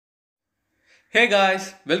Hey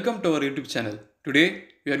guys, welcome to our YouTube channel. Today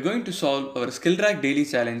we are going to solve our Skillrack daily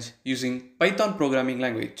challenge using Python programming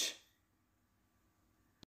language.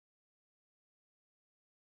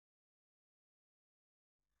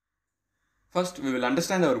 First we will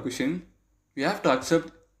understand our question. We have to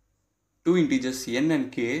accept two integers n and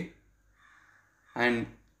k and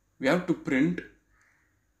we have to print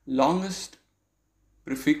longest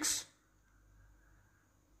prefix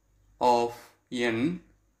of n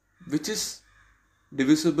which is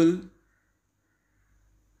divisible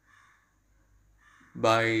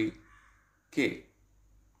by k.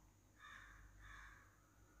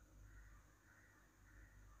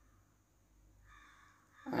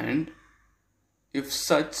 And if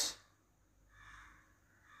such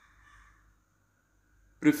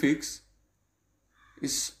prefix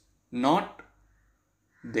is not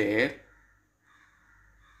there,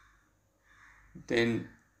 then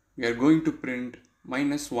we are going to print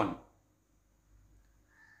 -1.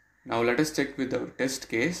 Now let us check with our test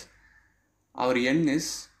case. Our n is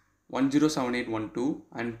 107812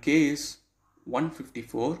 and k is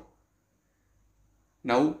 154.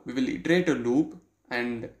 Now we will iterate a loop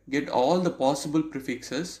and get all the possible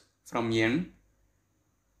prefixes from n.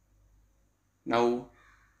 Now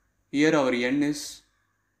here our n is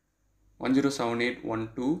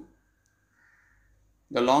 107812.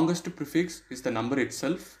 The longest prefix is the number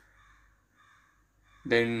itself.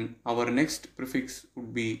 Then our next prefix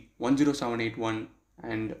would be 10781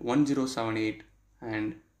 and 1078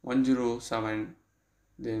 and 107,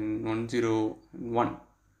 then 101.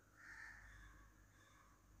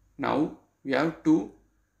 Now we have to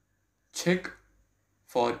check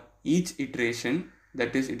for each iteration,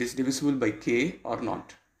 that is, it is divisible by k or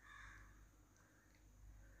not.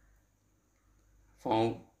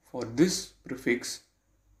 For this prefix,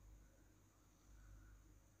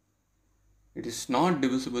 it is not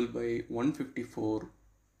divisible by 154.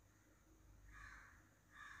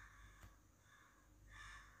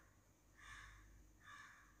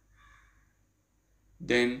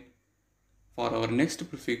 Then for our next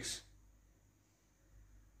prefix,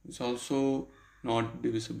 it's also not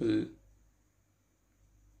divisible.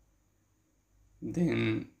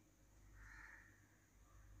 Then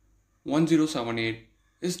 1078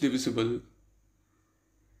 is divisible.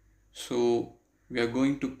 So we are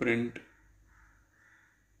going to print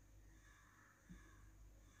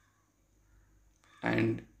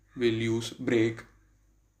and we'll use break.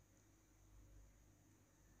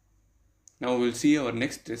 Now we'll see our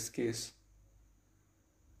next test case.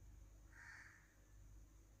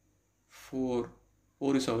 4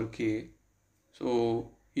 is our k.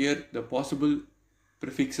 So here the possible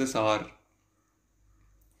prefixes are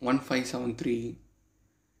 1573,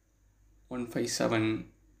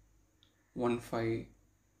 157, 15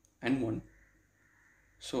 and 1.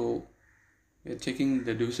 So we are checking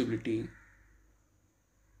the divisibility.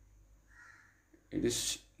 It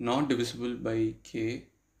is not divisible by k,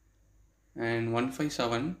 and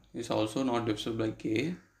 157 is also not divisible by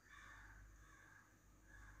k.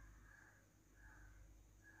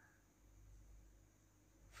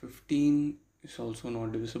 (15) is also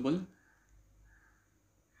not divisible,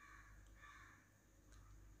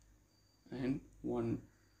 and 1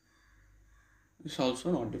 is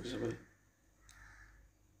also not divisible.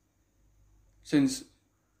 Since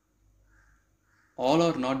all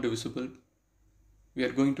are not divisible, we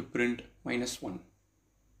are going to print -1.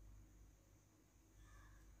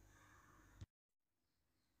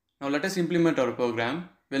 Now let us implement our program.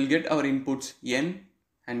 We'll get our inputs n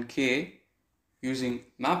and k using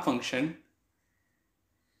map function.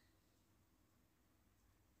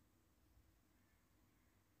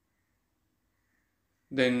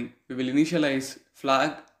 Then we will initialize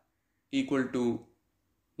flag equal to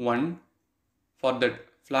 1 for that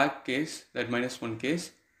flag case, that -1 case.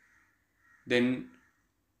 Then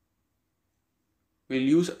we'll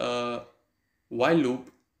use a while loop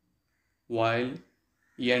while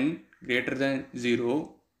n greater than 0.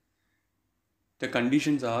 The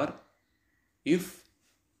conditions are if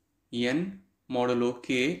n modulo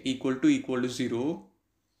k equal to 0,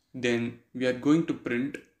 then we are going to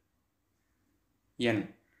print n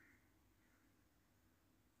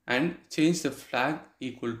and change the flag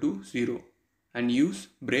equal to 0 and use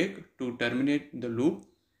break to terminate the loop.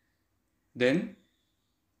 Then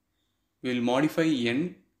we will modify n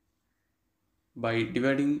by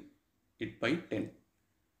dividing it by 10.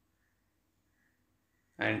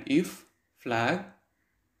 And if flag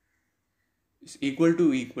is equal to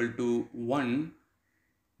 1,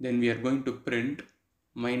 then we are going to print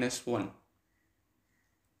 -1.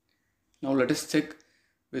 Now let us check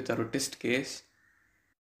with our test case.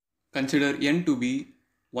 Consider n to be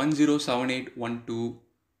 107812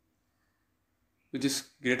 which is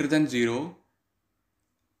greater than 0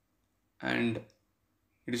 and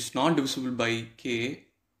it is not divisible by k,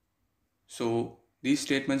 so these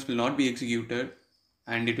statements will not be executed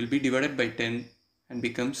and it will be divided by 10 and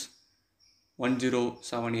becomes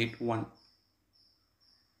 10781,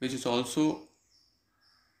 which is also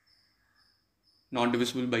not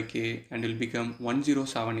divisible by k and will become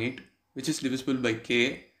 1078, which is divisible by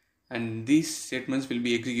k, and these statements will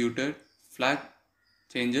be executed, flag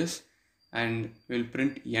changes, and will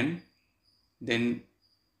print n, then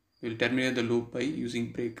we will terminate the loop by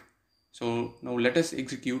using break. So now let us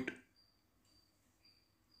execute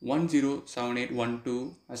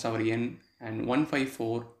 107812 as our n and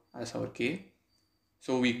 154 as our k.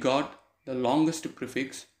 So we got the longest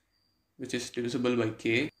prefix which is divisible by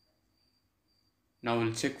k. Now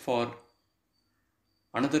we'll check for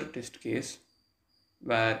another test case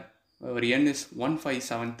where our n is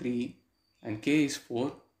 1573 and k is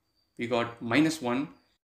 4. We got -1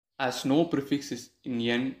 as no prefix is in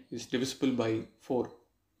n is divisible by 4.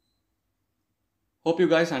 Hope you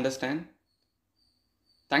guys understand.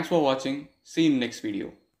 Thanks for watching. See you in next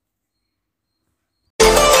video.